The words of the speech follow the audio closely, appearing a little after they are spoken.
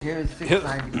Here is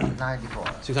 694.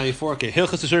 694. Okay.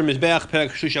 Hilchas Asur Mizbeach Perek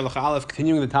Shlish Halacha Aleph.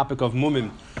 Continuing the topic of mumim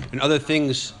and other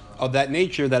things of that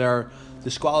nature that are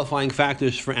disqualifying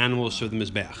factors for animals for the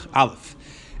Mizbeach. Aleph.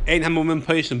 Ein hamumim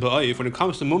peisim ba'oif. When it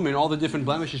comes to mumim, all the different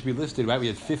blemishes we listed, right? We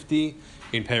had 50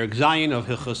 in Perek Zayin of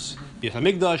Hilchas Beit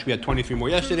Hamikdash. We had 23 more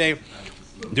yesterday.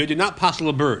 They did not passel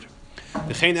a bird. And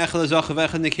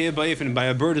by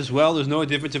a bird as well, there's no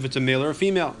difference if it's a male or a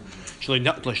female. This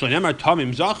idea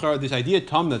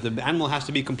tam that the animal has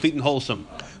to be complete and wholesome,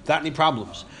 without any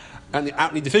problems, and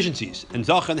without any deficiencies, and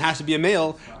zachar has to be a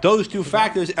male. Those two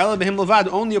factors,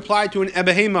 only apply to an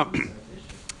ebehema,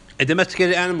 a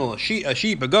domesticated animal, a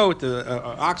sheep, a goat, an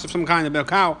ox of some kind, a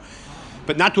cow,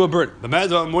 but not to a bird. When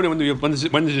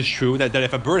this is true, that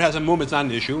if a bird has a mum, it's not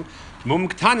an issue. Mum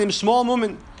ktanim, small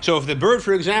mum. So if the bird,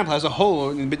 for example, has a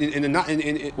hole it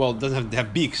doesn't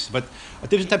have beaks, but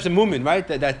different types of mumin, right?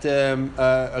 If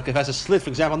it has a slit, for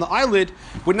example, on the eyelid,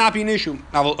 would not be an issue.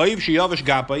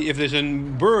 If there's a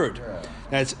bird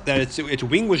its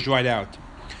wing was dried out,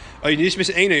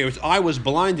 its eye was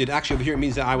blinded. Actually, over here it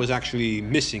means that eye was actually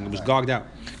missing. It was gouged out,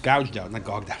 not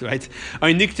gouged out, right?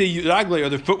 Or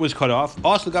the foot was cut off.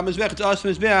 Not because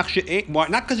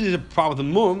there's a problem with the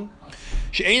mum.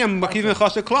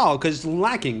 Because it's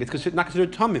lacking. It's not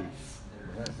considered tamim.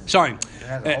 Sorry,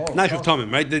 not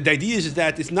tamim. Right. The idea is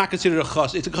that it's not considered a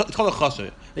chas. It's called a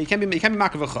chaser. You can't be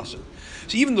makav a chaser.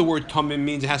 So even the word tamim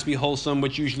means it has to be wholesome,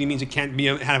 which usually means it can't be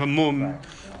have a mum,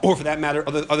 or for that matter,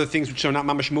 other things which are not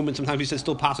mamash mum. And sometimes we say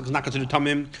still possible because not considered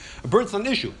tamim. A bird's not an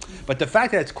issue, but the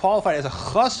fact that it's qualified as a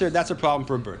chaser, that's a problem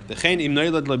for a bird. If a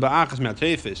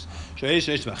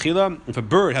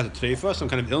bird has a treifa, some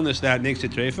kind of illness that makes it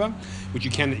treifa, which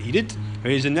you cannot eat it,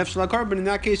 is a nefshel carbon. In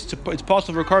that case, it's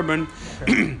possible for carbon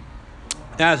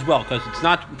as well, because it's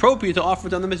not appropriate to offer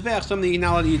it on the mizbeach something you're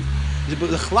not allowed to eat.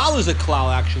 The chlal is a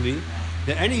chlal actually,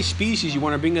 that any species you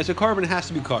want to bring as a carbon has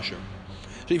to be kosher.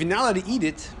 So if you're not allowed to eat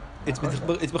it, it's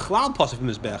b'chlal possible from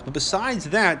mizbeach. But besides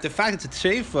that, the fact that it's a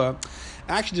treifa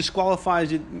actually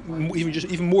disqualifies it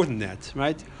even more than that,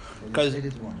 right? Because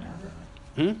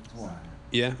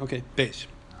yeah, okay, base.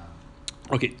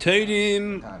 Okay,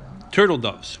 turtle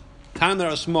doves. Time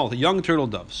that are small, the young turtle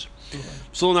doves.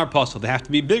 Still in our puzzle, they have to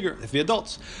be bigger, they have to be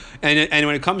adults. And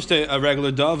when it comes to a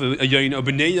regular dove, a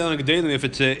b'nei yayin, if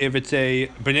it's a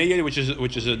b'nei yayin, which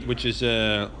is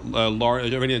a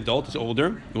large, already an adult, it's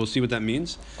older. We'll see what that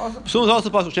means. So it's also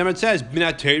possible. Shemar says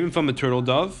b'nei terim from a turtle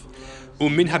dove.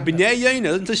 Umin ha-b'nei yayin, it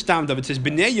doesn't say stam dove. It says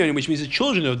b'nei yayin, which means the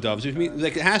children of doves. Which means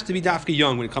like it has to be dafka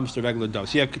young when it comes to regular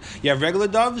doves. You have regular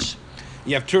doves,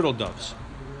 you have turtle doves.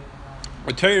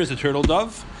 A terrier is a turtle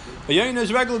dove. A yaina is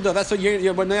a regular dove. That's what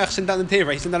Noach sent down the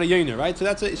Teva. He sent down a yaina, right?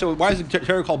 So why is the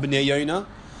Torah called b'nei yaina?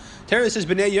 Torah says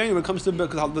b'nei yaina when it comes to the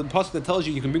pasuk that tells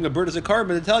you can bring a bird as a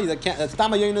carbon to tell you that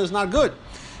stama yaina is not good. It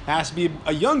has to be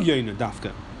a young yaina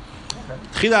dafka.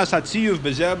 Chilas hatziyuv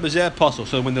bezeh pasuk.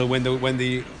 So when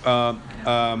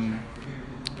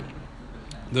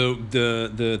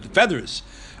the feathers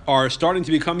are starting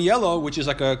to become yellow, which is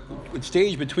like a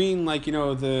stage between,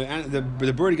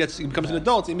 the bird becomes an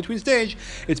adult. In between stage,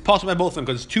 it's possible by both of them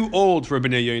because it's too old for a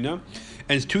b'nei yaina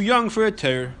and it's too young for a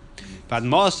ter.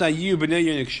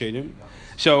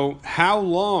 So how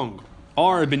long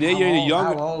are a b'nei yaina young?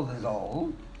 How old is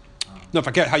old? No,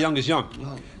 forget how young is young.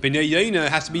 B'nei yaina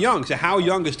has to be young. So how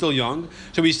young is still young?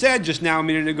 So we said just now a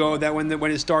minute ago that when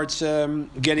it starts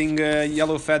getting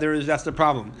yellow feathers, that's the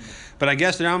problem. But I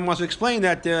guess the Rambam wants to explain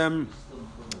that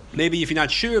maybe if you're not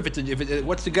sure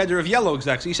what's the gather of yellow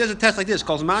exactly. He says a test like this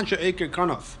calls mancha ikr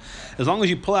kanaf. As long as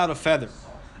you pull out a feather,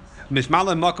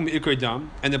 mismala makom ikr dam,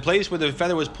 and the place where the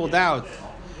feather was pulled out,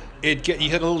 you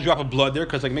had a little drop of blood there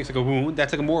because it makes like a wound.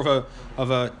 That's like more of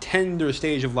a tender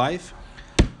stage of life.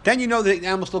 Then you know the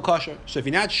animal's still kosher. So if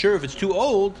you're not sure if it's too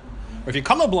old, or if you're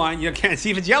colorblind, you can't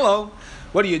see if it's yellow.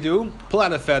 What do? Pull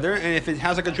out a feather, and if it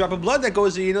has like a drop of blood that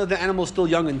goes, the animal's still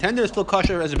young and tender, it's still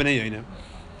kosher as a b'nei yaina.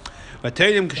 But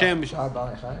Teirim Kashem,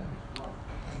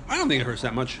 I don't think it hurts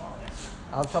that much.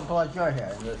 I'll pull out your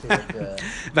hair.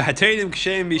 But Teirim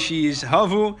Kashem Mishi's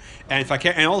Havu,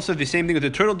 and also the same thing with the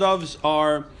turtle doves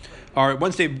are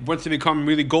once they become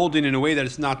really golden in a way that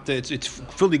it's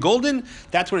fully golden.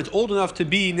 That's when it's old enough to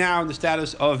be now in the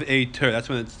status of a tur. That's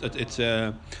when that's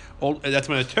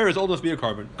when a tur is old enough to be a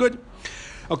carbon. Good.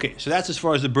 Okay, so that's as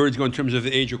far as the birds go in terms of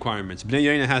the age requirements. B'nei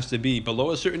yaina has to be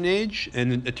below a certain age,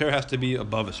 and the tur has to be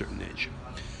above a certain age.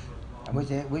 We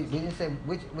didn't say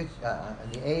which the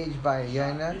age by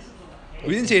yaina.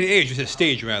 We didn't say an age; we said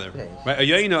stage rather. Right? A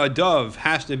yaina, a dove,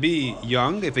 has to be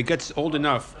young. If it gets old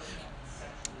enough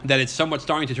that it's somewhat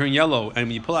starting to turn yellow, and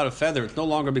when you pull out a feather, it's no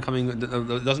longer becoming, it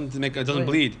doesn't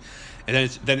bleed. and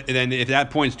then if that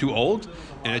point is too old,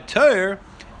 and a tur,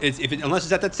 unless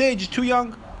it's at that stage, it's too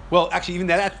young. Well, actually, even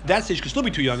that stage could still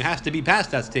be too young. It has to be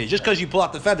past that stage. Just because you pull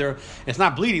out the feather, it's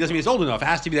not bleeding, doesn't mean it's old enough. It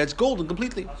has to be that it's golden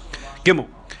completely. Gimel.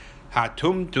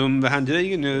 Ha-tum-tum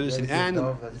v'handregenus, and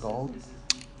That's gold.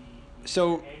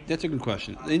 so that's a good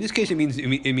question. In this case, it means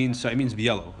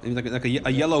yellow. It means like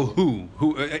a yellow hue.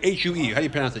 H-U-E. How do you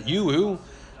pronounce it? Hue.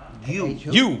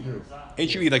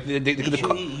 H-U-E, like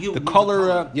the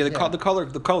color.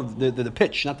 The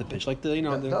pitch, not the pitch. Like the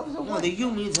the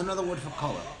hue means another word for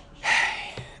color.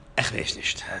 Ich weiß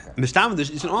nicht. Mistam,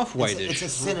 it's an off-whitish. It's a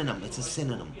synonym. It's a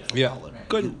synonym. For Yeah. color.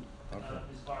 Good.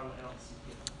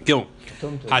 Go.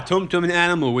 Hatumtum, an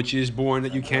animal which is born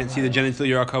that you can't see the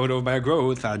genitalia are covered over by a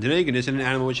growth. Hadregan is an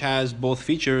animal which has both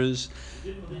features.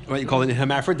 What you call it, a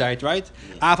hermaphrodite, right?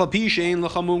 Afal pishein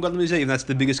lachamum gadol mizeh. That's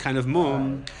the biggest kind of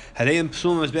mum. Hareim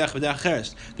psul mizbech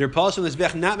b'dachers. They're possible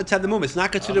mizbech not mitzad the mum. It's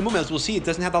not considered a mum, as we'll see. It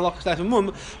doesn't have the halakha status of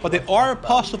mum, but they are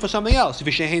possible for something else. If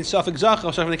you shehein safek zachar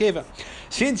or safek nekeva,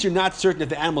 since you're not certain if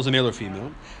the animal is a male or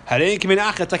female, hareim kimin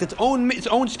achad. It's like its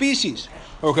own species.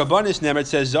 Or kabbanis nemer, it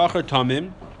says zachar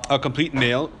tamim, a complete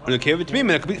male, and a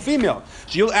complete female.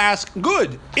 So you'll ask,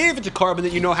 good, if it's a carbon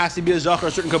that you know has to be a zachar,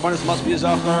 a certain carbonis must be a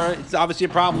zachar, it's obviously a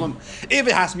problem. If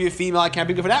it has to be a female, I can't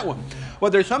be good for that one. Well,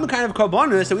 there's some kind of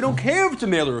carbonis that we don't care if it's a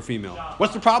male or a female.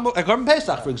 What's the problem? A carbon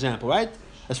pesach, for example, right?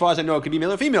 As far as I know, it could be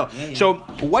male or female. Yeah. So,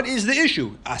 what is the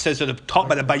issue? I said,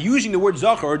 by using the word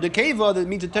zachar or dekeva, that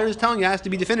means the Torah is telling you it has to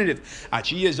be definitive.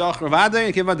 Achiyah zachar vada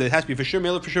and keva, it has to be for sure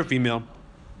male or for sure female.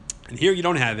 And here you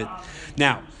don't have it.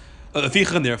 Now,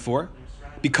 therefore,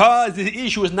 because the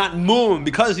issue is not mum,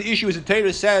 because the issue is the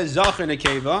Torah says zachar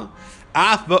nekeva,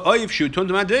 af ba'oif shu tun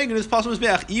d'madregen is possible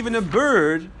mizbeach. Even a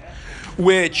bird,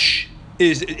 which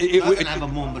is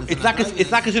it's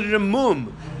not considered a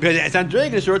mum because it's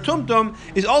androgynous or a tumtum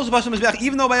is also possible mizbeach.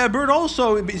 Even though by a bird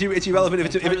also it's irrelevant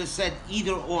if it's said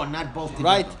either or, not both together.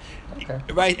 Right. Okay.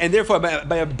 Right, and therefore,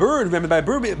 by a bird, remember, by a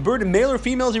bird, male or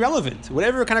female is irrelevant.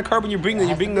 Whatever kind of carbon you bring,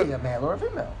 you bring a male or a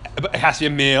female. But it has to be a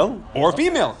male or a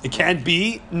female. It can't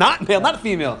be not male, not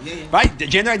female. Yeah. Right? The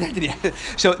gender identity.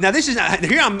 So now this is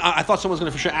here. I thought someone was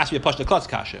going to for sure ask me a pashta klutz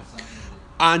kasha.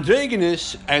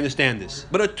 Androgynous, I understand this,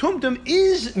 but a tumtum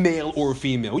is male or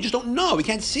female. We just don't know. We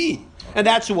can't see. And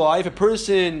that's why if a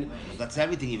person... That's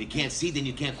everything. If you can't see, then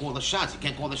you can't call the shots. You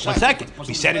can't call the shots. 1 second.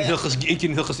 We said in Hilchas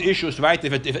 18 Hilchas issues, right?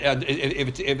 If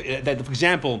that, for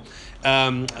example,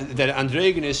 that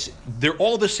androgynous, they're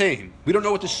all the same. We don't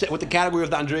know what the category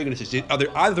of the androgynous is. Are they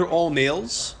either all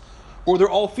males or they're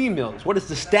all females? What is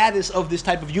the status of this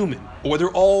type of human? Or they're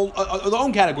all their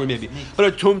own category maybe. But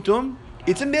a tumtum,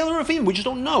 it's a male or a female. We just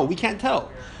don't know. We can't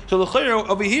tell. So the chayr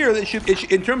over here,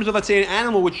 in terms of, let's say, an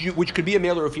animal which could be a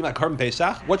male or a female, like carbon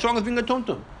pesach, what's wrong with being a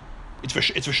tumtum? It's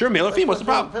for sure male or female. What's the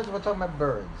problem? First, we're talking about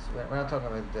birds. We're not talking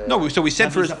about... No, so we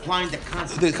said first... applying the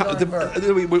concept.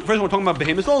 First, we're talking about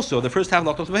behemoths also. The first half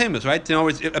talks about behemoths, right? In other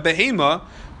words, a behemoth...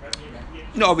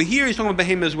 No, over here he's talking about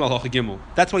behemoth as well, Gimel.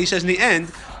 That's why he says in the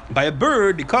end, by a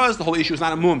bird, because the whole issue is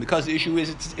not a mum, because the issue is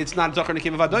it's not zachar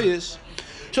nekeva vadayis.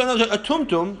 So a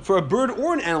tumtum for a bird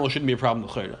or an animal shouldn't be a problem.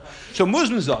 So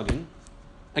Muslims zagen,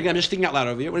 again, I'm just thinking out loud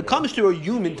over here. When it comes to a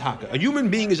human taka, a human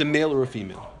being is a male or a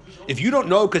female. If you don't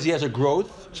know because he has a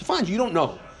growth, so fine, you don't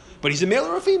know. But he's a male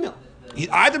or a female. He's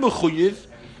either mechuyev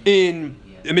in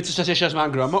a mitzvah sheshes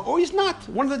man grama, or he's not.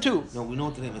 One of the two. No, we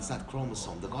know today it's not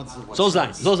chromosome. The gods is what.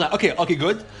 Zolzain. Okay,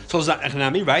 good.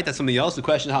 Zolzain, right? That's something else. The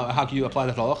question: how can you apply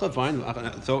that halacha? Fine.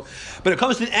 So, but it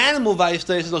comes to an animal vayis,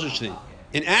 there's no such thing.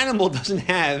 An animal doesn't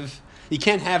have. You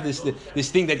can't have this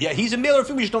thing that he's a male or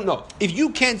female. You just don't know. If you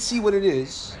can't see what it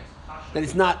is, then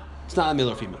it's not a male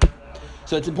or female.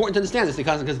 So it's important to understand this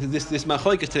because this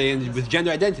machlokes today and with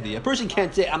gender identity, a person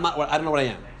can't say I don't know what I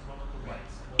am.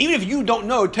 Even if you don't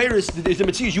know, Torah is the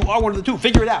mitzvah. You are one of the two.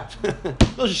 Figure it out.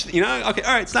 Okay,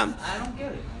 all right, stop. I don't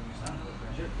get it.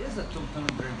 There is a tumtum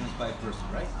birds by a person,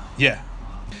 right? Yeah.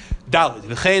 Dalit.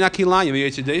 V'chein akilayim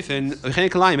yitzedef and v'chein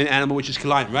akilayim, an animal which is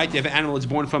kilayim, right? You have an animal that's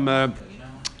born from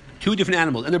two different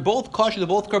animals, and they're both kosher, they're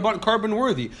both carbon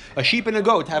worthy. A sheep and a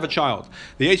goat have a child.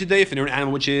 The yitzedef or an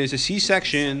animal which is a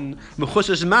C-section,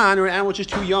 mechusas man or an animal which is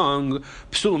too young.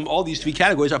 Psulim. All these three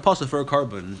categories are possible for a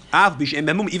carbon. Av b'shem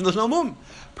b'mum, even though there's no mum.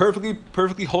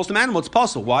 Perfectly wholesome animal. It's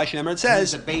possible. Why? Shemar it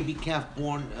says the baby calf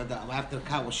born after the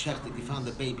cow was shechted. They found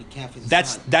the baby calf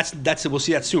inside. That's we'll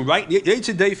see that soon, right?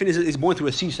 Yitzedef is born through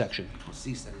a C-section.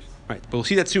 C-section. Right, but we'll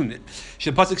see that soon. The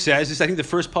pasuk says this. I think the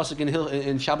first pasuk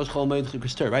in Shabbos Chol Moed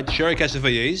Chesed, right? Sherek Kesef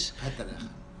Vayez.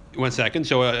 1 second.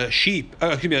 So a sheep,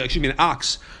 excuse me, an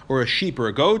ox or a sheep or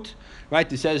a goat,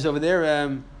 right? It says over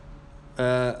there.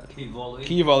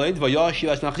 Kiyivaled, Vayashi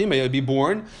Asnachima, it would be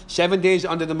born 7 days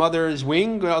under the mother's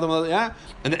wing, yeah,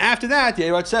 and then after that,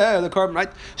 the carbon, right?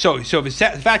 So if the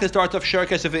fact that it starts off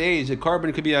Sharkas of age, the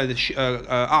carbon could be a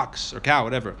ox or cow,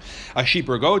 whatever, a sheep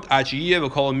or a goat. Achiya will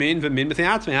call min v'min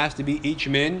b'thiatzma. It has to be each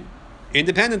min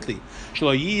independently. If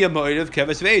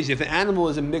the animal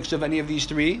is a mix of any of these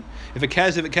three, if a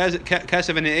kesef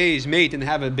and an a's mate and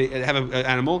have an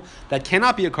animal, that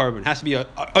cannot be a carbon. It has to be a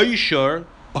oishur,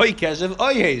 oy kesef,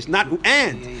 oy haze, not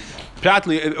and.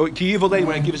 Pratli,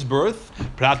 when it gives birth,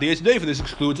 pratli is today for this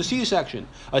excludes a C-section.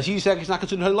 A C-section is not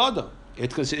considered halada.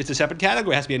 It's a separate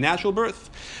category. It has to be a natural birth.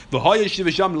 The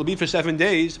hoyash will be for 7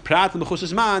 days. Pratli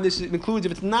mechusas man. This includes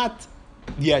if it's not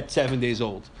yet 7 days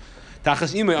old.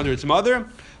 Tachas imay under its mother,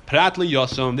 pratli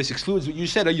yosam. This excludes what you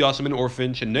said, a yosam, an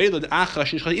orphan.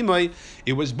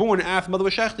 It was born after the mother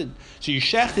was shechted. So you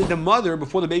shechted the mother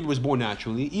before the baby was born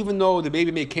naturally, even though the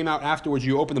baby came out afterwards.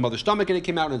 You opened the mother's stomach and it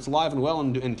came out and it's alive and well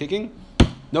and kicking.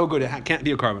 No good. It can't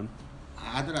be a carbon.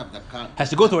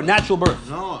 Has to go through a natural birth.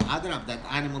 No, Adrab, that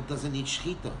animal doesn't eat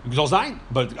shchita.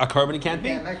 But a carbon it can't be.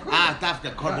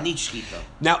 Tafka, carbon eats shchita.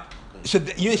 Now, so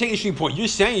you're saying an interesting point. You're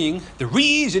saying the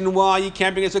reason why you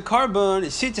can't bring it as a carbon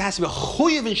is since it has to be a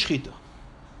chuyev in shchita.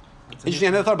 Interesting,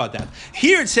 I never thought about that.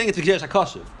 Here it's saying it's a gzeres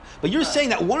hakasuv, but you're saying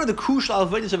that one of the crucial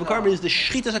avodas of a carbon is the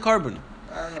shchita as a carbon,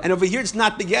 and over here it's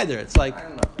not together. It's like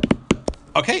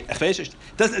okay,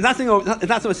 it's not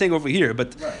what I'm saying over here,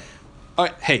 but all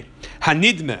right. Hey,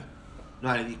 hanidme.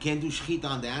 No, you can't do shchita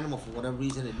on the animal for whatever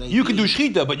reason it may be. You can do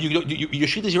shchita, but your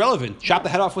shchita is irrelevant. Chop the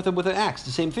head off with an axe. The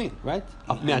same thing, right?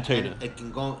 It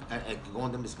can go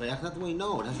on the mizbeach. Not the way.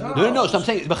 No. No. So I'm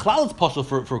saying bechlal it's possible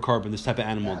for a carbon, this type of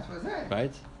animal,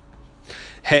 right?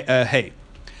 Hey,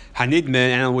 hanidme,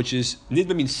 animal which is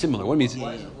nidme means similar. What means?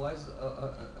 Why is it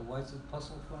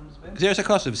possible for mizbeach? There's a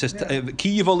custom. It says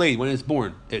ki yivoled when it's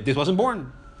born. This wasn't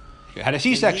born. It had a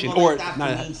C-section or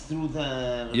not. Through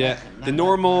the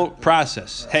normal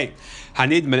process. Hey,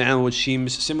 hanid an animal which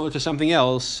seems similar to something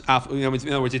else. In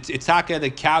other words, it's taka. The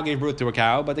cow gave birth to a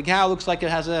cow, but the cow looks like it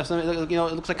has it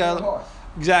looks like a horse.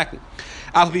 Exactly.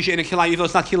 Even though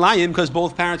it's not kilayim, because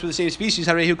both parents were the same species.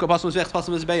 For example,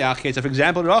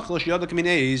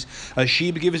 a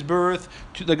sheep gives birth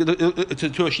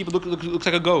to a sheep that looks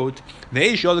like a goat.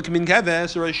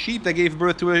 Or a sheep that gave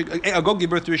birth to a goat gave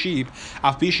birth to a sheep.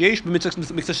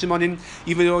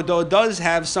 Even though it does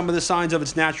have some of the signs of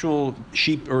its natural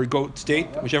sheep or goat state,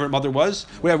 whichever mother was,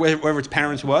 wherever its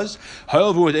parents was.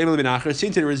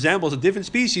 Since it resembles a different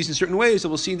species in certain ways, so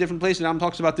we'll see in different places. Ram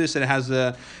talks about this, that it has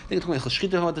I think it's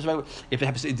if it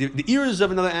has the ears of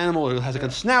another animal, or it has like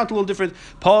a snout a little different.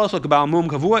 Pasul like a baal mum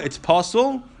kavua. It's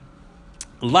pasul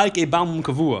like a baal mum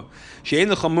kavua.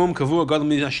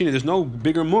 There's no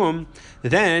bigger mum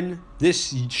than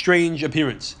this strange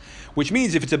appearance. Which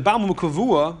means if it's a baal mum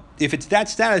kavua, if it's that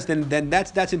status, then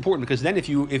that's important, because then if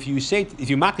you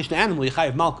makish the animal, you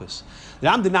chayav malchus. The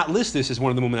Ram did not list this as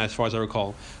one of the mum as far as I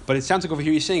recall, but it sounds like over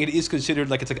here he's saying it is considered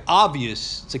like it's like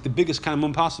obvious. It's like the biggest kind of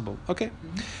mum possible. Okay.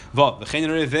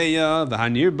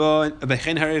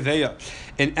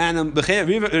 And animals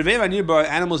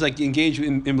like engage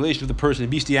in relation with the person in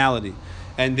bestiality,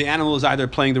 and the animal is either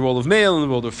playing the role of male and the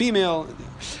role of female. Did he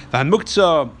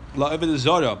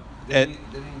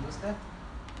list that?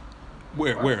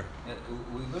 Where? We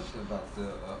looked about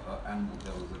the animal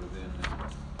that was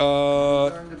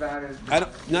learned about it. I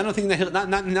don't think that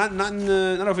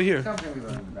not over here. Something we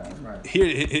learned about it, right? Here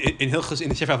in Hilchos in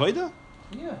the Sefer Avodah.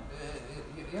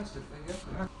 yes.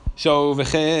 So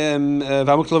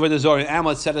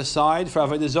animal set aside for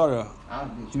Avodah Zarah.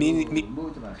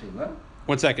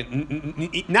 One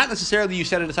second. Not necessarily you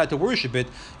set it aside to worship it.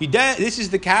 This is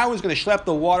the cow is going to schlep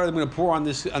the water. They're going to pour on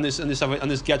this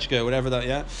getchka, whatever that.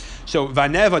 Yeah. So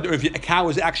vaneva, or if a cow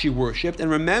is actually worshipped,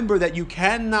 and remember that you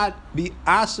cannot be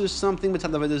asked something with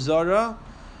Avodah Zarah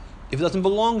if it doesn't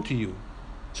belong to you.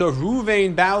 So if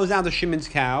Ruvain bows down to Shimon's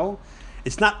cow,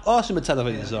 it's not awesome mitzad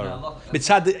Avodah Zarah.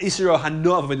 Mitzad the Isra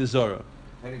Hano of Avodah Zarah.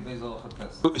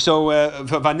 So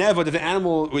vaneva, if the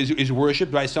animal is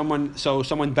worshipped by someone, so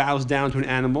someone bows down to an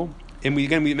animal, and we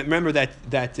remember that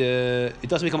it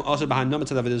doesn't become also b'hanam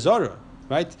mitzad Avodah Zarah,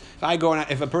 right?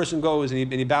 If a person goes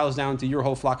and he bows down to your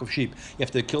whole flock of sheep, you have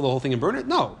to kill the whole thing and burn it?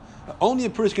 No. Only a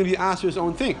person can be asked for his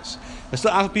own things. But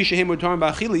still, even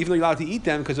though you're allowed to eat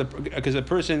them, because a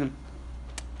person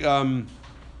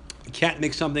can't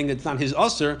make something that's not his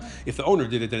usher. If the owner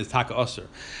did it, then it's taka usher.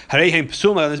 That's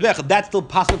still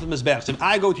possible to mizbech. So if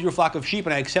I go to your flock of sheep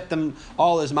and I accept them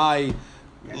all as my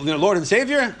Lord and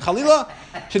Savior, Chalila.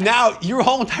 So now your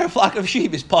whole entire flock of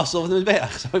sheep is possible with the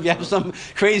Mizbeach. So if you have some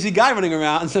crazy guy running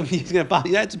around, he's going to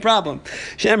that's a problem.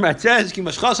 Shemrat says, the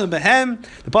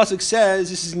pasuk says,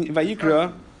 this is in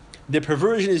Vayikra, the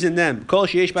perversion is in them.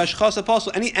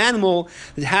 Any animal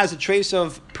that has a trace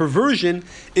of perversion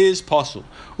is possible.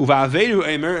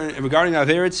 Regarding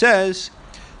Aver, it says,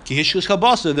 by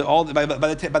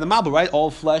the Mabul, right?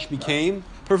 All flesh became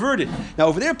perverted. Now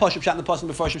over there, Pashup Shat and the Pasuk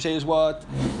before Pashup say is what?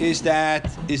 Is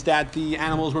that the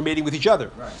animals were mating with each other.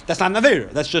 Right. That's not an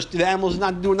Avera. That's just the animals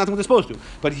not doing nothing what they're supposed to.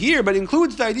 But here, but it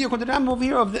includes the idea according to the animal over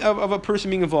here of a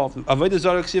person being involved. Avodah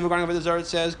Zarah, regarding Avodah Zarah, it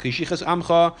says, Kishichas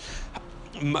Amcha,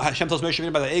 Hashem tells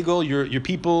Moshe by the Egel, your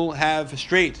people have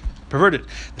strayed, perverted.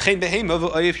 If you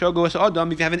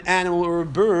have an animal or a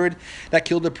bird that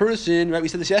killed a person, right? We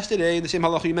said this yesterday in the same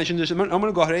halacha you mentioned.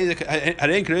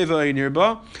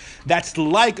 That's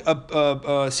like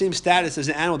a same status as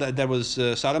an animal that was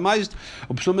sodomized,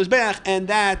 and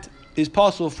that is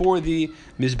possible for the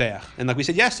mizbeach. And like we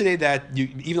said yesterday, that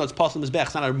even though it's possible mizbeach,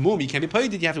 it's not a mum. You can't be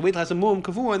paid. You have to wait till it's a mum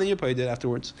kavua, and then you're paid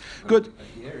afterwards. Good.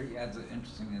 Here he adds an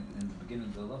interesting in the beginning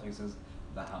of the halacha. He says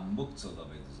the hamuktzah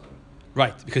of it.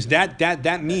 Right, because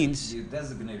that means you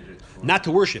designated it for not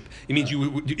to worship. It means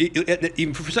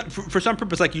even for some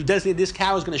purpose, like you designate this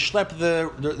cow is going to schlep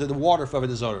the water for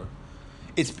Avodah Zarah.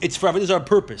 It's for Avodah Zarah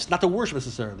purpose, not to worship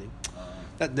necessarily.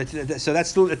 So that's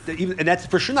still, and that's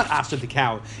for sure not after the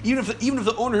cow. Even if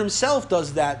the owner himself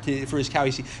does that for his cow,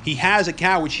 he has a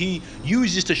cow which he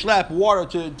uses to schlep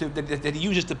water that he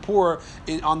uses to pour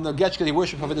on the getch because he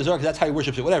worships Avodah Zarah, because that's how he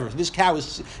worships it. Whatever. If this cow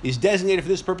is designated for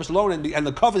this purpose alone, and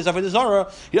the cover is Avodah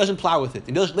Zarah, he doesn't plow with it.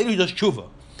 And later he does tshuva.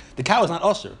 The cow is not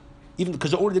usher, even because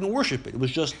the owner didn't worship it. It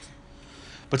was just,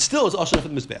 but still it's usher for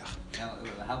the mizbeach. Now,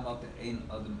 how about the ein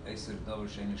adam eser davar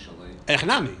sheni shalei?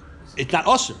 Echanami. It's not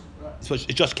usher.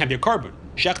 It just can't be a carbon.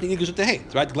 Shechni niggas with the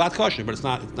hate, right? Glad kosher, but it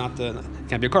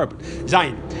can't be a carbon.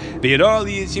 Zayin.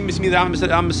 It seems to me that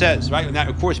Rambam says, right? And that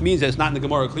of course means that it's not in the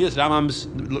Gemara clear. It's Rambam's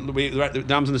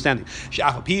understanding.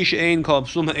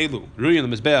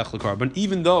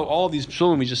 Even though all these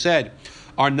psulim we just said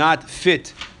are not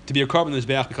fit to be a carbon in the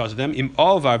mizbeach because of them, im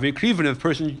alvar v'kriven, if a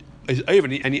person is over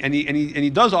and he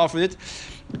does offer it,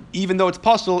 even though it's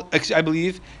possible, I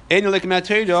believe, he's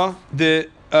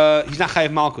not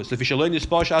chayav malchus.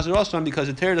 Because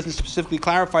the Torah doesn't specifically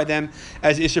clarify them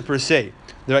as isser per se.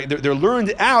 They're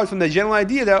learned out from the general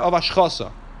idea of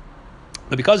ashchasa.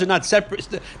 But because they're not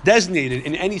separate, designated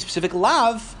in any specific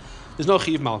lav, there's no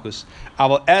chiv malchus.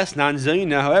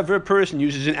 However, a person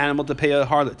uses an animal to pay a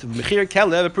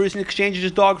harlot. A person exchanges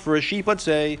his dog for a sheep, let's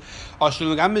say. That's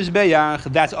also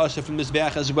from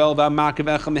mizbeach as well.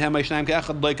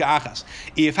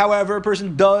 If, however, a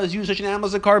person does use such an animal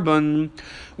as a carbon,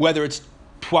 whether it's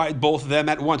both of them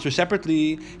at once or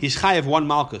separately, he's chayav one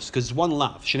malchus because it's one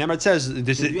lav. Shenemar says,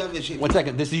 one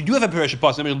second. You do have a peresha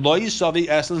pasuk.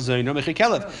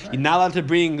 You're not allowed to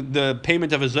bring the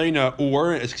payment of a zayna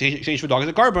or exchange for a dog as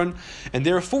a carbon, and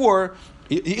therefore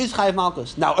he is chayav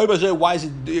malchus. Now, why is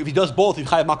it if he does both? He's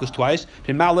chayav malchus twice.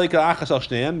 Why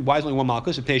is only one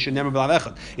malchus?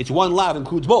 It's one lav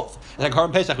includes both. It's like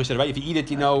carbon pesach we said, right? If you eat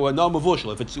it, no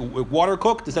mavushal. If it's water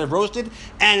cooked instead of roasted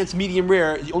and it's medium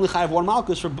rare, you only chayav one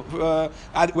malchus for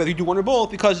whether you do one or both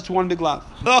because it's one big lav.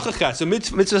 So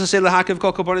mitzvah say lahakev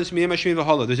kol kabonis miyam hashmim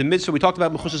v'hola. There's a mitzvah we talked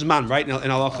about mechusas man, right? In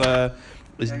halacha.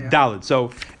 Is Daled.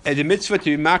 So the mitzvah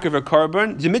to makrav a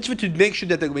carbon, the mitzvah to make sure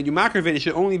that when you makrav it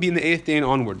should only be in the 8th day and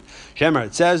onward. Shemar,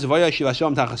 it says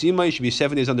it should be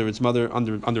 7 days under its mother's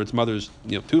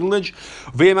tutelage.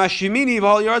 In the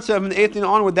 8th day and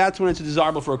onward, that's when it's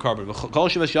desirable for a carbon.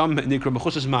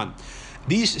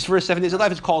 These first 7 days of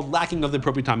life is called lacking of the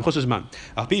appropriate time. So even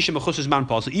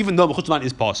though mechusas man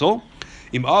is possible,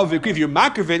 if you're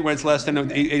makravit when it's less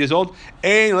than 8 years old,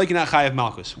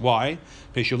 why?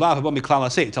 It's a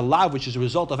lav which is a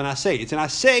result of an assay. It's an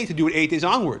assay to do it 8 days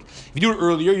onward. If you do it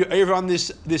earlier, you're over on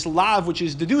this lav which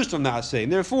is deduced from the assay,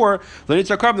 and therefore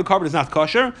the carbon is not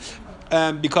kosher.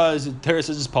 Because the Torah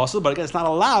says it's possible, but again, it's not a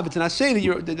lav; it's an assay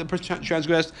that the person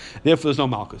transgressed. Therefore, there's no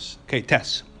malchus. Okay,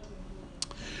 test.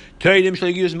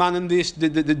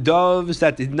 The doves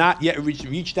that did not yet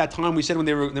reach that time we said when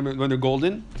they're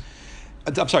golden.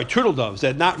 I'm sorry, turtle doves that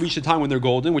had not reached the time when they're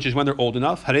golden, which is when they're old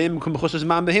enough.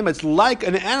 It's like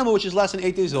an animal which is less than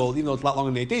 8 days old, even though it's a lot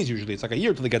longer than 8 days usually. It's like a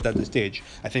year till they get that stage,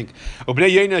 I think. And if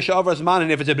it's a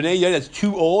bnei yena that's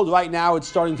too old, right now it's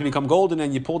starting to become golden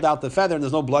and you pulled out the feather and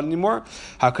there's no blood anymore.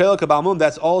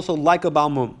 That's also like a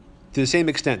balmum to the same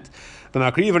extent.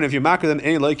 But even if you makar them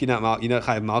any like you're not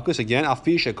chayav malchus again.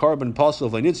 Alfisha carbon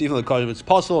possible even though it's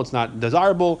possible, it's not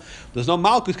desirable. There's no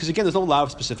malchus because again there's no lav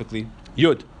specifically.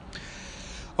 Yud.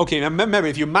 Okay, now remember,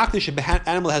 if you're makdish an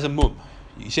animal that has a mum,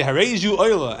 you say harezu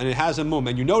oila and it has a mum,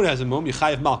 and you know it has a mum, you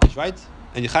chayav malchus, right?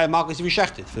 And you chayav malchus if you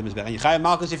shecht it for the mizbeach, and you chayav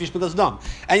malchus if you spill dam,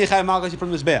 and you chayav malchus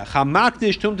from the mizbeach. Ha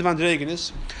makdish tumtum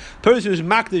andregenis, person who's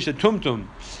makdish a tumtum,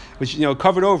 which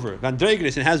covered over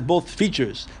vandregenis and has both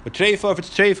features. But treifa if it's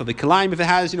treifa, the kalaim if it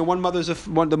has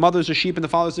the mother's a sheep and the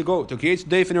father's a goat. Okay, it's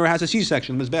deif and it has a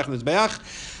C-section. Mizbeach and mizbeach.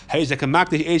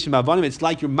 It's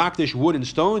like you're makdish wood and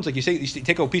stones. Like you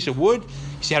take a piece of wood.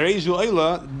 You say harezu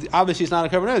oila. Obviously, it's not a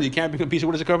carbon. You can't become a piece of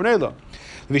wood as a carbon. The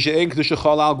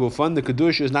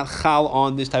kedusha is not chal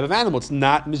on this type of animal. It's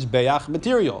not mizbeach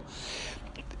material.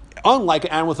 Unlike an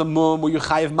animal with a mum where your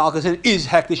chayav malchus and is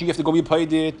hektish, you have to go be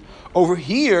paid it. Over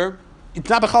here, it's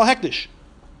not bechal hektish.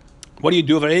 What do you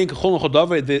do?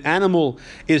 The animal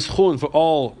is chulin for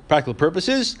all practical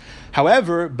purposes.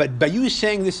 However, but by you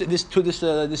saying this type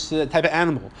of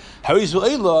animal,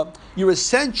 you're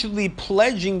essentially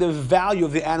pledging the value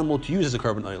of the animal to use as a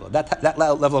carbon oil. That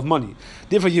level of money.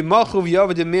 Therefore, you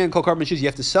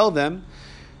have to sell them.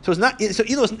 So it's not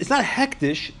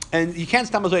hektish, and you can't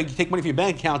stop you take money from your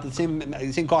bank account at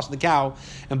the same cost of the cow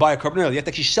and buy a carbon oil. You have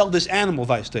to actually sell this animal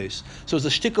vice days. So it's a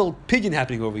shtickle pigeon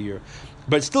happening over here.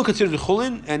 But it's still considered a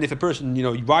chulin, and if a person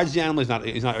rides the animal,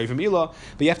 he's not from Ilah,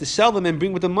 but you have to sell them and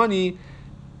bring with the money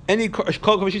any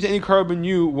carbon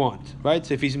you want, right?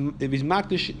 So if he's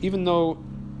makdish, even though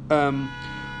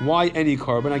why any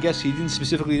carbon? I guess he didn't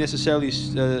specifically necessarily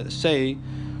say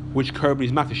which carbon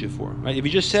he's makdish it for, right? If he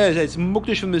just says that it's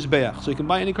mukdish from mizbeach, so he can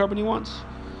buy any carbon he wants.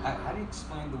 How do you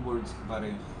explain the words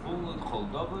varei chulin chol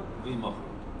davar v'imachur?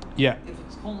 Yeah. If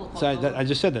it's chulin chol So davar, I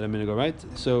just said that a minute ago, right?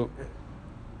 So.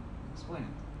 explain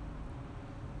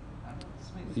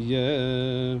it.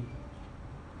 Yeah,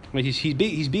 right.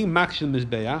 He's being makdish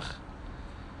mizbeach,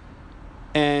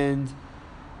 and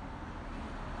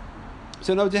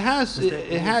so no, it has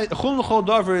chulin chol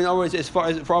davar. In other words, as far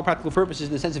as for all practical purposes,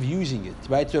 in the sense of using it,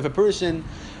 right? So if a person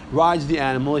rides the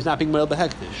animal, he's not being made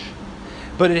hektish,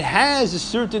 but it has a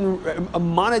certain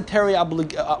monetary It's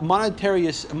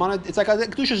like a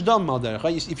kedusha's dam malderech,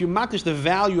 right? If you makdish the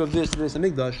value of this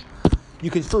amigdash, you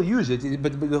can still use it,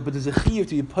 but there's a chiyuv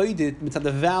to be paid it. It's not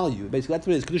the value. Basically, that's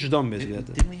what it is. Kedusha's dam, basically.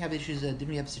 Didn't we have issues? Didn't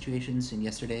we have situations in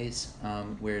yesterday's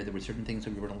where there were certain things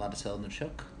that we weren't allowed to sell in the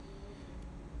shuk?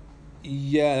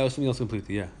 Yeah, that was something else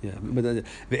completely. Yeah. But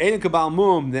the Eden Kabal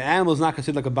Mum, the animal is not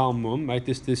considered like a Baal Mum, right?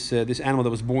 This animal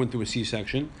that was born through a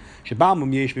C-section. Shabal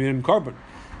Mum yesh b'minim carbon.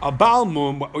 A Baal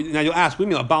Mum. Now you'll ask, what do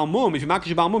you mean a Baal Mum? If you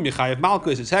makish a Baal Mum, you chayav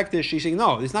malchus. It's hektish. She's saying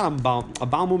no, it's not a Baal. A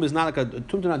Baal Mum is not like a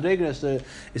tumtum adregenes.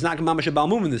 It's not like a Baal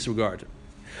Mum in this regard.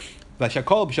 But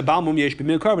Shakol b'Shabal Mum yesh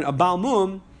b'minim carbon. A Baal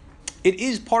Mum, it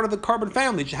is part of the carbon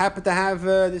family. It just happened to have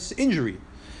this injury.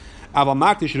 So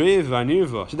that's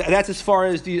as far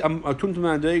as the tumtum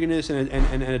androgenis and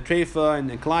a treifa and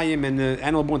a klayim and the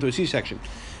animal born through a C-section.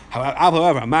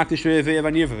 However, a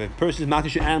person's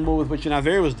makdish an animal with which an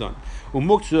aver was done.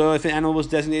 If an animal was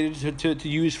designated to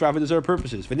use for avodah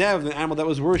purposes. An animal that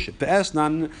was worshipped.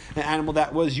 An animal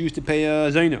that was used to pay a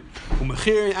zayna.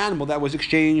 An animal that was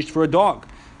exchanged for a dog.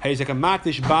 He's like a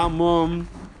makdish ba'mum.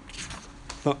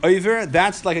 Over,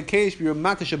 that's like a case where you're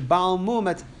makdish a Baal Mum.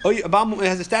 A Baal Mum, it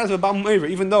has the status of a Baal Mum over,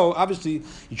 even though obviously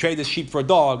you trade this sheep for a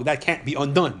dog, that can't be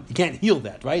undone. You can't heal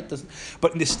that, right?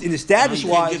 But in the status you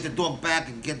wise, give the dog back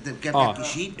and get back the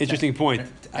sheep. Interesting point.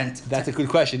 That's a good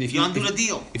question. If you undo the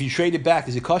deal, if you trade it back,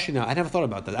 is it kosher now? I never thought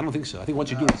about that. I don't think so. I think once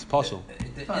you do it, it's possible.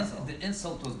 The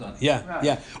insult was done.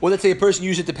 Yeah. Or let's say a person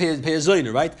used it to pay a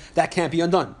zayner, right? That can't be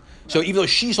undone. So even though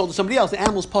she sold to somebody else, the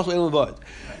animal's possible elam.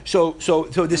 So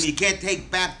this. You can't take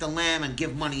back the lamb and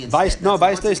give money instead.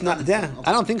 Vice is not. Yeah, okay.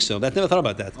 I don't think so. I've never thought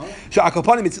about that. Okay. So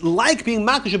akoponim, it's like being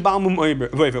makish a balmum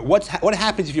over. What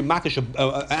happens if you makish an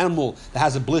animal that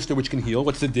has a blister which can heal?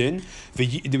 What's the din?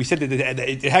 We said that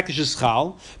the hektish is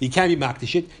schal. You can't be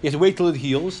makish it. You have to wait till it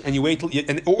heals, and you wait till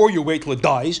you wait till it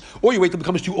dies, or you wait till it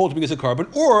becomes too old to be as a carbon,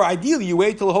 or ideally you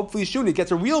wait till hopefully soon it gets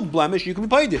a real blemish. You can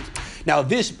be paid it. Now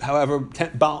this, however,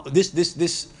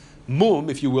 this mum,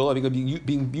 if you will, I think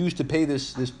being used to pay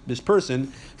this person,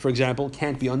 for example,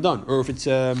 can't be undone. Or if it's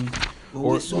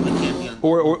or if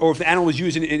the animal was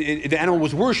used the animal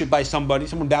was worshipped by somebody,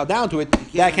 someone bowed down to it,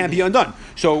 that can't be undone.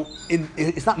 So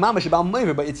it's not mamash about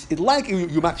ma'aver, but it's like you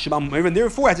mamash about ma'aver, and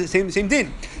therefore it has the same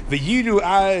din. The yidu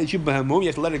you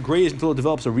have to let it graze until it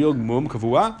develops a real mum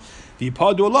kavua. The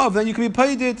yipadu alav, then you can be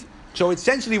paid it. So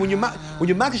essentially, when you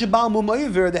mamash about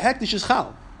ma'aver, the hektish is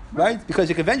chal. Right, because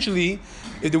eventually,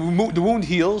 if the wound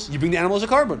heals, you bring the animal as a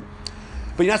carbon.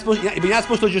 But you're not supposed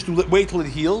to just wait till it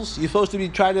heals. You're supposed to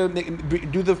try to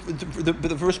do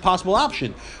the first possible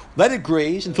option. Let it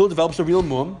graze until it develops a real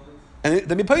mum, and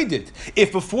then we paid it.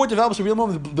 If before it develops a real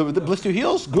moment, the blister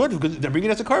heals, good, because they're bringing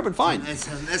it as a carbon, fine. That's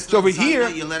So over not something here-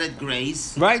 that you let it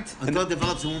graze, Right. Until it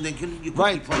develops a wound, then you could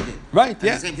Right. be it. Right, And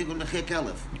yeah. the same thing with Mechir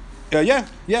Kelef. Yeah.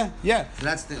 So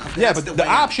that's the Yeah, that's but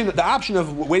the the option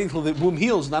of waiting till the womb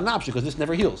heals is not an option because this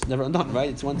never heals, never undone, right?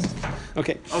 It's once.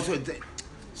 Okay,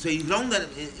 So you don't let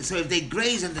it. So if they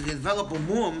graze and they develop a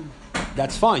womb,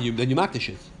 that's fine. Then you mark the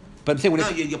shit. But I'm saying when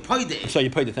you paid it. sorry,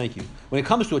 you paid it. Thank you. When it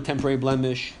comes to a temporary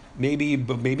blemish, maybe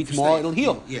tomorrow it'll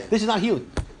heal. Yeah. This is not healing,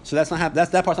 so that's not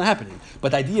that part's not happening. But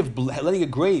the idea of letting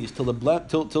it graze till it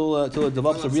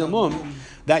develops a real womb,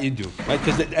 that you do, right?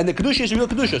 Because the kedusha is a real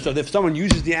kedusha. So if someone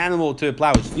uses the animal to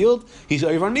plow his field, he's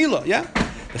over on milah. Yeah.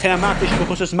 If someone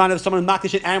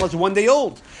makdish an animal is 1 day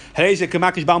old,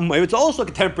 it's also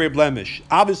like a temporary blemish.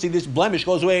 Obviously, this blemish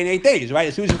goes away in 8 days, right?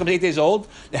 As soon as it becomes 8 days old,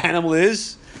 the animal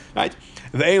is right.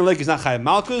 The ein leg is not chayav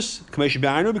malchus,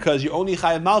 because you only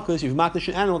chayav malchus if you makdish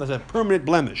an animal that's a permanent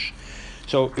blemish.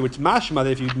 So it's mashma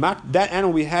that if you that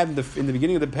animal we had in the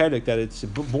beginning of the perek that it's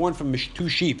born from 2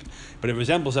 sheep, but it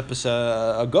resembles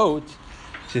a goat.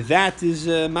 So that is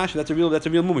mashma. That's a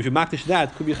real mum. If you makdish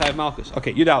that, it could be chayav malchus.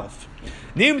 Okay, Yud Aleph.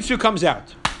 Nimtzu comes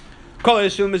out.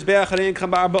 These are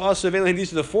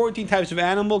the 14 types of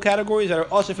animal categories that are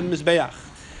also from the mizbeach.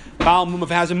 Baal mum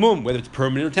has a mum, whether it's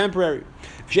permanent or temporary.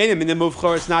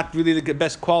 It's not really the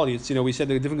best quality. It's we said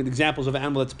the different examples of an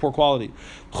animal that's poor quality.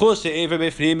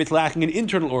 It's lacking an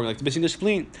internal organ, like it's missing a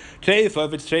spleen. Treifa,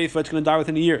 if it's treifa, it's going to die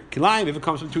within a year. Kilayim, if it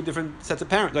comes from 2 different sets of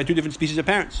parents, like 2 different species of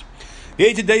parents.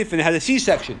 It has a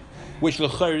C-section, which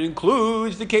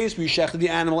includes the case where you shechted the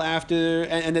animal after,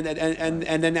 and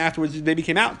then afterwards the baby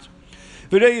came out.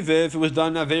 If it was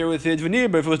done aver with it,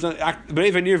 but if it was done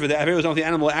the aver was done with the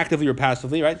animal actively or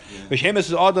passively, right? Vishemes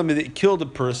is adam, it killed a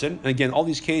person. And again, all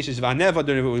these cases, if I never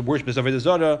done it worship in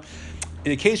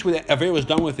the case where the aver was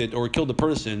done with it or killed a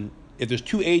person, if there's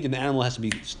 2 age, then the animal has to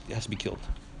be killed.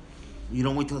 You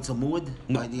don't wait till it's a muad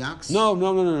by the ox.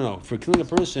 No. For killing a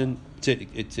person,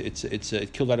 it's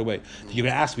killed right away. So you're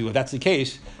going to ask me, well, if that's the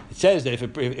case, it says that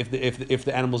if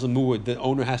the animal's a muad, the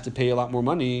owner has to pay a lot more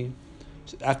money.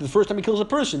 After the first time he kills a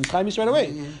person, time is right away.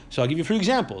 Yeah. So I'll give you 3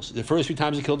 examples. The first 3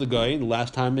 times he killed a guy, and the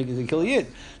last time he killed a yid.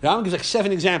 The Rambam gives like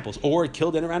 7 examples. Or it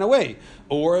killed and it ran away.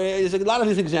 Or there's a lot of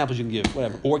these examples you can give.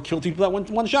 Whatever. Or it killed 2 people at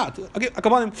one shot. Okay,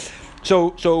 come on.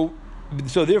 So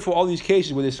therefore, all these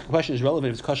cases where this question is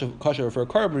relevant, if it's kosher for a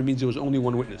carbon, it means there was only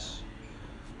 1 witness.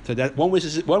 So that one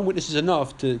witness is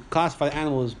enough to classify the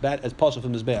animal as bad as possible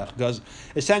from mizbeach, because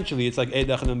essentially it's like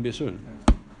eidach and biasun.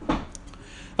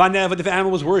 If the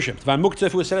animal was worshipped, if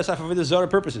it was set aside for the zara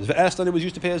purposes, it was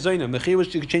used to pay a zayna, mechir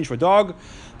was exchanged for a dog,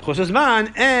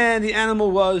 and the animal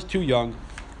was too young.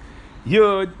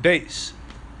 Yud base.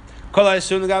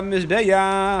 There's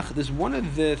one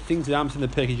of the things that I'm in the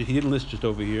package he didn't list just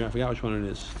over here. I forgot which one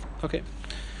it is. Okay.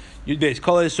 Yud base.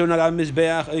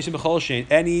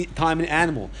 Any time an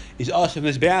animal is also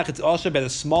mizbeach, it's also by the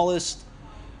smallest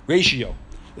ratio.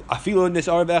 Afilu in this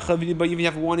arvecha, but even you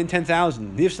have 1 in 10,000.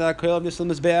 And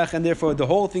therefore the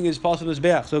whole thing is possible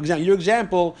mizbeach. So your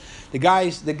example, the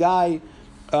guy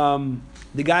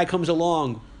comes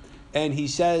along and he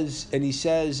says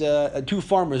 2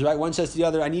 farmers, right? One says to the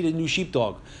other, I need a new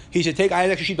sheepdog. He said, I have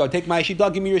an extra sheepdog. Take my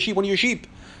sheepdog, give me one of your sheep.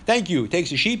 Thank you.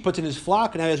 Takes the sheep, puts it in his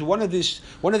flock, and has there's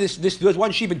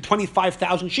 1 sheep and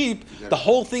 25,000 sheep. The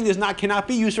whole thing cannot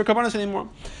be used for karbanos anymore.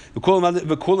 The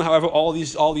kulin, however, all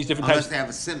these different Unless types. they have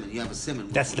a simon, you have a simon.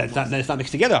 That's not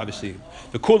mixed together, obviously.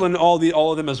 The kulin,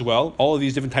 all of them as well. All of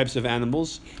these different types of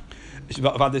animals.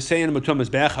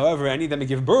 However, any of them that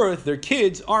give birth, their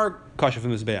kids are kosher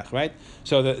from mizbeach, right?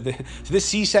 So so this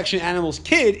C-section animal's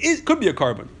kid could be a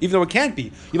carbon, even though it can't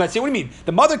be. You might say, what do you mean?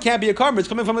 The mother can't be a carbon; it's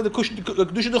coming from the kedusha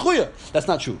dechuya. That's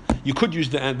not true. You could use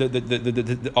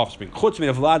the offspring. Chutz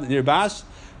me'avlad nirbas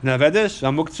navedes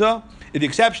v'amuktzah. The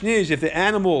exception is if the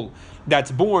animal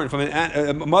that's born from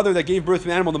a mother that gave birth to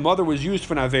an animal, the mother was used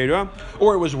for an avera,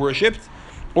 or it was worshipped,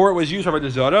 or it was used for the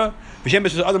zara. V'shem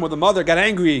is the other one. The mother got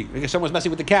angry because someone was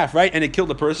messing with the calf, right, and it killed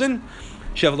the person.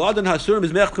 The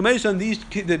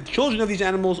children of these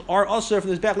animals are also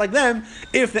from this back like them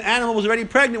if the animal was already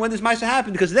pregnant when this mice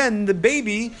happened, because then the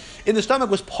baby in the stomach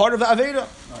was part of the aveda.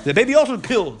 The baby also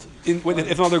killed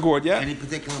if another gourd. Yeah. Any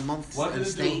particular month and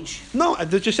stage? No, it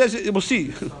just says we'll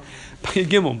see.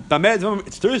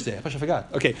 It's Thursday. I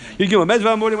forgot. Okay. When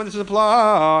this is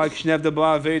applied, when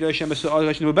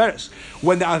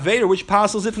the aveda which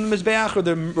passes it from the mizbeach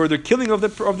or the killing of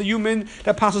the human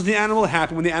that passes the animal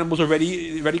happened when the animal was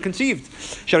already conceived.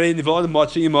 The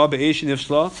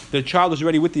child was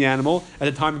already with the animal at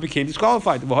the time it became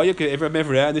disqualified.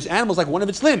 And this animal is like one of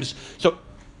its limbs. So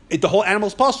if the whole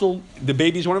animal's puzzle, the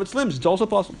baby is one of its limbs. It's also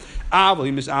puzzle.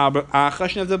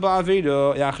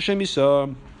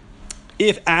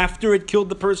 If after it killed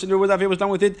the person or whatever was done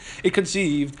with it, it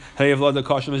conceived, then the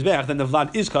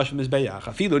vlad is kosher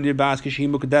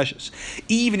mizbeach.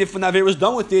 Even if when Aver was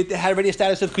done with it, it had already a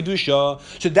status of kedusha.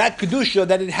 So that kedusha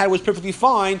that it had was perfectly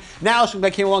fine. Now something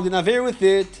that came along did Aver with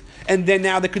it, and then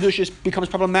now the kedusha becomes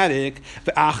problematic.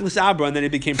 And then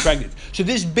it became pregnant. So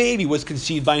this baby was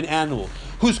conceived by an animal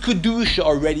whose kedusha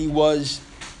already was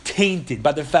tainted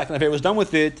by the fact that Aver was done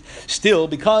with it. Still,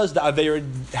 because the Aver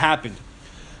happened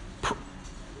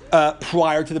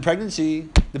prior to the pregnancy,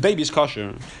 the baby is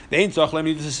kosher. They ain't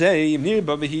need to say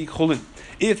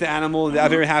if the animal, the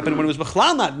aver happened when it was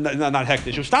b'chlal not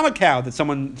hektish. It was some cow that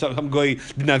some guy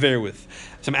did aver with,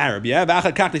 some Arab, yeah. And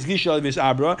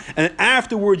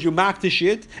afterwards you maktish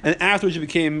it, and afterwards it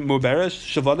became muberes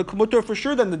shavada kumutter for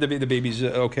sure. Then the baby's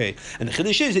okay. And the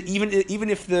chiddush is that even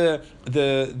if the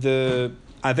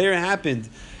aver happened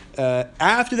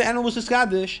after the animal was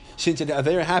established, since the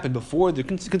Avera happened before the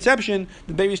conception,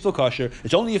 the baby is still kosher.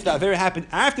 It's only if the Avera happened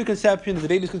after conception that the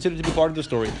baby is considered to be part of the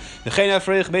story. If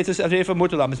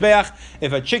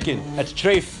a chicken that's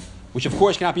treif, which of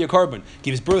course cannot be a carbon,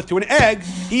 gives birth to an egg,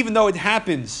 even though it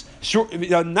happens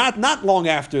not long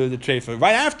after the treifa,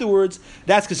 right afterwards,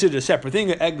 that's considered a separate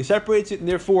thing. An egg separates it, and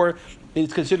therefore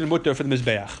it's considered mutter for the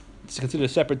mizbeach. It's considered a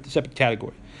separate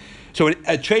category. So a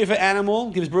treifa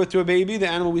animal gives birth to a baby. The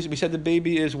animal, we said the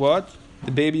baby is what?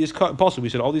 The baby is puzzle. We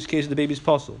said all these cases the baby is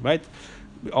puzzle, right?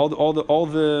 All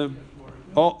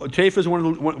treifa is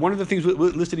one of the things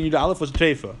listed in Yud Aleph was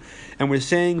treifa, and we're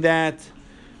saying that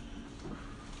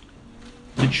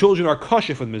the children are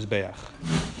kosher for the mizbeach.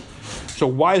 So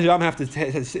why does Ram have to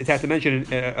mention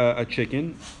a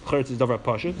chicken? Cheretz is davar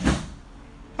pasha.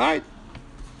 All right,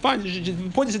 fine.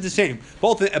 The point is the same.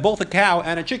 Both a cow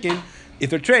and a chicken. If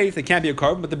they're treif, they can't be a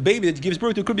carbon, but the baby that gives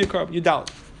birth to could be a carbon. You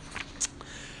doubt.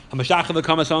 Hamashach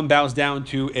Kamason bows down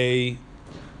to a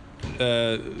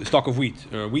stalk of wheat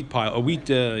or a wheat pile,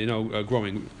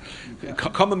 growing.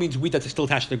 Kama means wheat that's still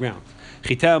attached to the ground.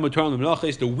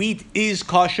 The wheat is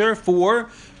kosher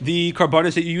for the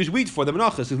carbonas that you use wheat for, the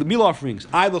menachas, the meal offerings.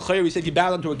 We said you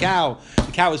bow down to a cow.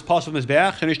 The cow is possible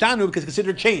mizbeach, because it's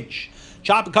considered change.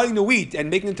 Cutting the wheat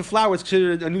and making it into flour is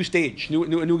considered a new stage, a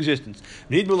new existence.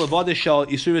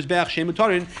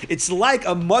 It's like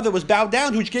a mother was bowed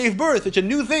down to, which gave birth. It's a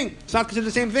new thing. It's not considered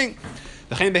the same thing.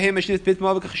 If an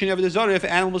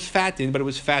animal was fattened, but it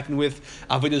was fattened with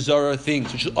avodah zarah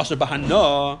things, which is also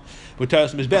bahana,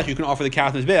 you can offer the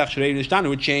cow to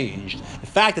mizbeach. It changed. The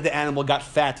fact that the animal got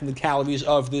fat from the calories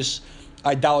of this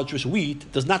idolatrous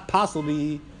wheat does not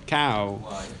possibly cow.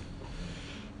 Why?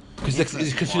 Because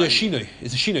it's considered a shinoi.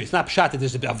 It's a shinoi. It's not pshat that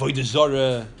there's a avodah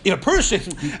zarah. If a person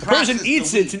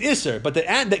eats it, it's an isser. But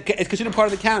it's considered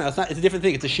part of the canon. It's not. It's a different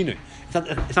thing. It's a shinoi.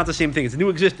 It's not the same thing. It's a new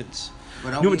existence.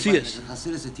 But New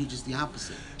Hasidus, it teaches the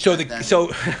opposite.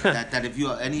 That if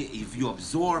you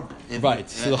absorb, right.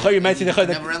 So the chayyim might say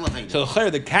never elevate. So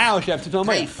the cow should have to tell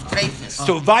me.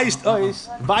 So weist ois.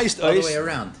 Other way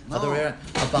around. A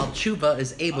Baal Tshuva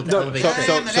is able to elevate. So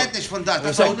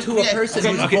to a person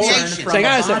who's born from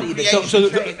a body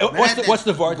that what's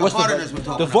the vart? What's the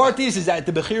vart? The vart is that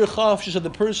the bechir chavshus of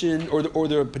the person or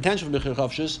the potential for bechir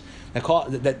chavshus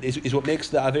that is what makes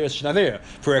the aver shnaver.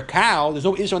 For a cow, there's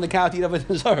no issue on the cow to eat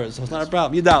avodah zarah, so it's not a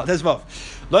problem. You doubt. That's both.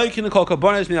 Now,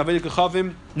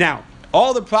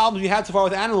 all the problems we had so far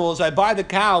with animals, I buy the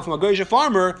cow from a Goyish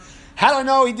farmer. How do I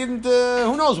know he didn't?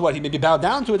 Who knows what? He maybe bowed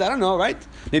down to it. I don't know, right?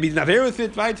 Maybe he didn't have with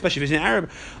it, right? Especially if he's an Arab.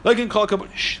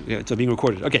 It's being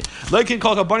recorded. Okay.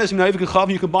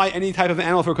 You can buy any type of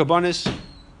animal for karbanis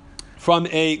from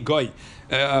a goy.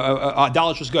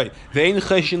 Idolatrous guy. We're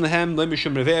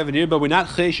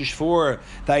not cheshish for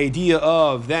the idea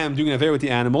of them doing an affair with the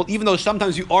animal, even though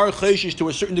sometimes you are cheshish to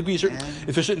a certain degree, if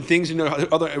there's certain things in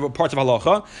other parts of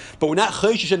halacha, but we're not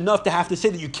cheshish enough to have to say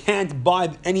that you can't buy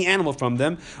any animal from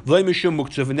them. We're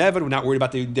not worried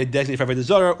about the designate for avodah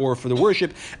zarah or for the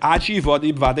worship, unless you know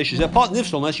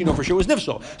for sure it was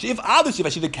nifsal. So if I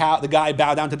see the guy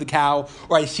bow down to the cow,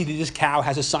 or I see that this cow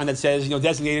has a sign that says,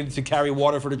 designated to carry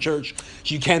water for the church,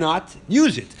 so you cannot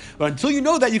use it. But until you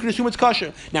know that, you can assume it's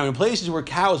kosher. Now, in places where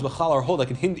cows b'chal are hold,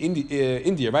 like in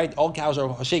India, right? All cows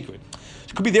are sacred. So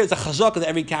it could be there's a chazaka that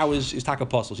every cow is taka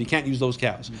apostle, so you can't use those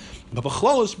cows. But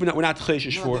b'chalos, we're not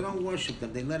cheshish for. They don't worship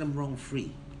them. They let them roam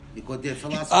free. Because their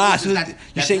philosophy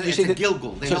so you're saying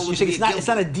Gilgal. So you say it's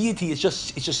not a deity. It's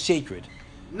just sacred.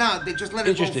 No, they just let it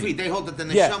go Interesting. free. They hold that the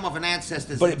Yeah. neshama of an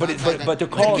ancestor. But to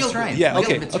call Like right. yeah, Like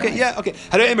okay, Mitzrayim. okay, yeah, okay.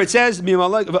 It says,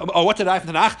 what did I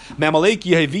from Tanakh?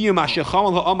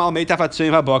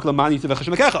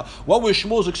 What was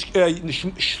Shaul's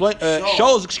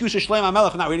excuse to Shlomo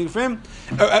HaMelech for not waiting for him,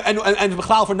 and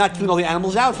Bichlal for not killing all the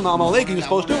animals out from the Amalek he was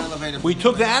supposed to? We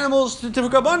took the animals to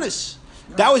Rabbanis.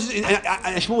 That was, and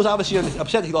Shmuel was obviously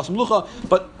upset that he lost Melucha,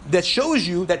 but that shows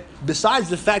you that besides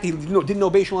the fact that he didn't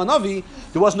know Beis Shmuel Hanavi,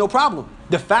 there was no problem.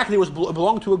 The fact that it was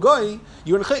belonged to a guy,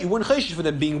 you weren't chayshish for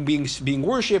them being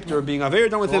worshipped or being aver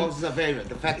done with him. The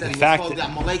fact that he was told that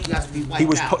Amalek has to be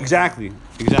wiped out. Exactly.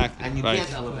 And you right.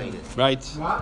 can't elevate it. Right.